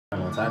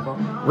on tackle.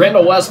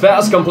 Randall West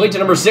pass complete to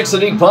number 6,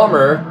 Sadiq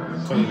Palmer.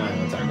 29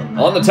 on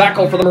tackle. On the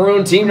tackle for the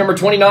Maroon team, number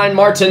 29,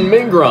 Martin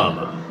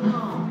Mingram.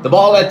 The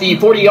ball at the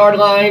 40-yard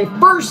line.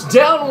 First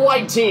down,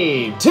 white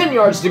team. 10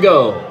 yards to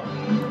go.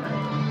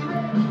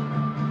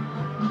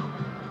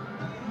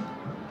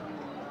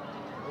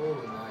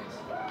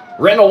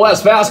 Randall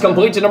West pass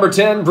complete to number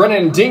 10,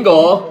 Brennan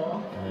Dingle.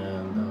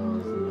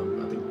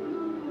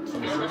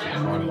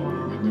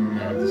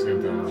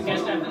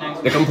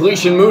 The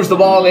completion moves the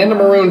ball into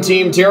Maroon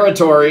team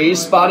territory,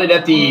 spotted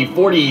at the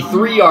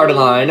 43-yard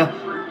line.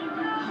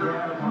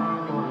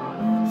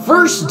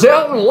 First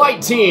down,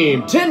 white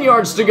team, 10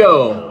 yards to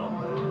go.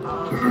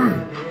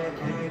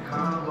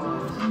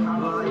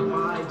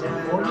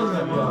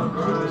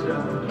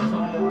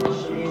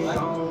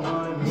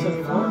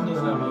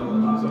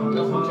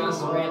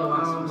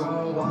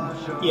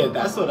 Yeah,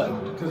 that's what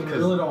because you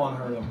really don't want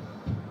to hurt them.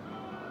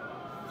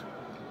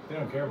 They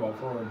don't care about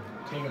forward.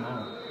 Take him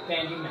out.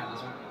 Dan, you can have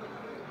this one.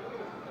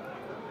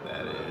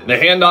 That is The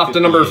handoff to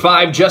number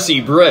 5,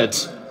 Jesse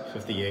Britt.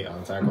 58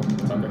 on tackle.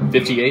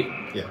 58?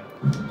 Yeah.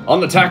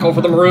 On the tackle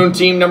for the Maroon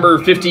team, number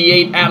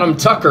 58, Adam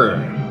Tucker.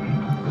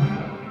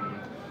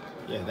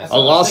 Yeah, that's A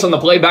loss on the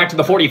play back to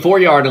the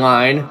 44-yard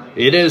line.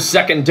 It is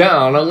second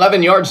down,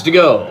 11 yards to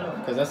go.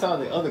 Because I saw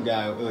the other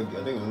guy, I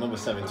think it was number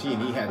 17,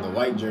 he had the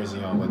white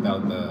jersey on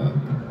without the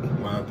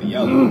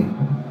yellow.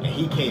 And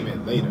he came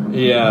in later.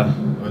 Yeah.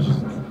 Which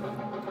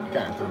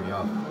kind of threw me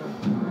off.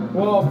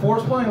 Well,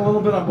 Ford's playing a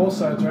little bit on both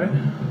sides, right?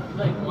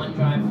 Like one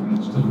drive for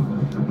each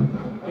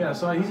team. Yeah,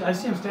 so I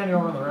see him standing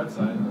over on the red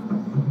side. I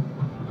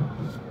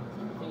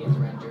think it's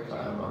red jersey.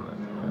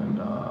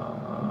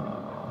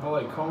 But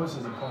like Comas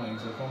isn't playing,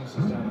 so Comas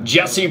is down.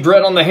 Jesse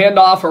Britt on the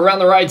handoff around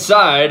the right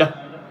side.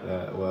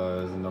 That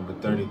was number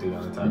 33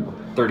 on the tackle.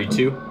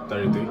 32.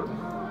 33.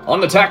 On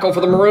the tackle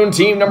for the Maroon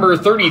team, number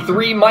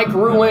 33, Mike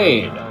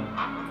Ruane.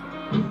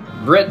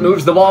 Britt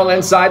moves the ball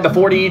inside the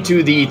 40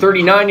 to the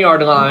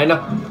 39-yard line.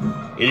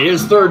 It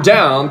is third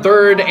down,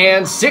 3rd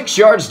and 6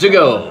 yards to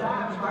go.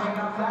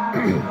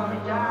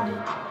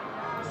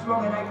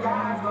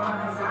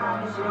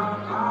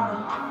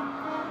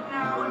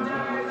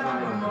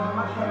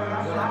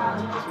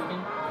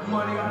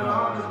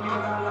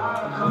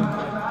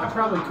 I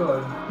probably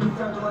could.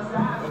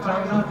 What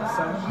time is that?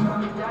 7?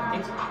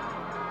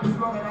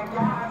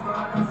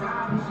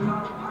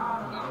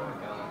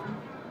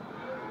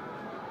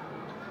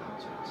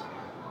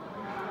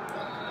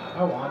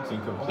 I want to.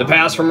 The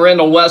pass from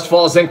Randall West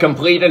falls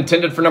incomplete,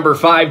 intended for number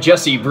 5,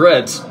 Jesse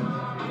Britt. You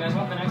guys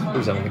want the next one?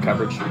 Who's that in the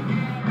coverage?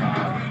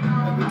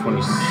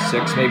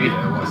 26, maybe?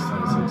 Yeah, it was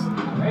 26.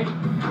 Ready?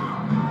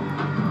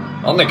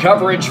 On the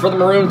coverage for the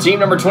Maroon team,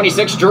 number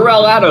 26,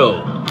 Jarrell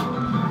Addo.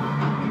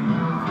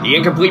 The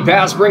incomplete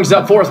pass brings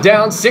up 4th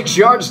down, 6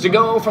 yards to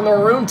go from the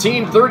Maroon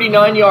team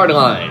 39-yard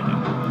line.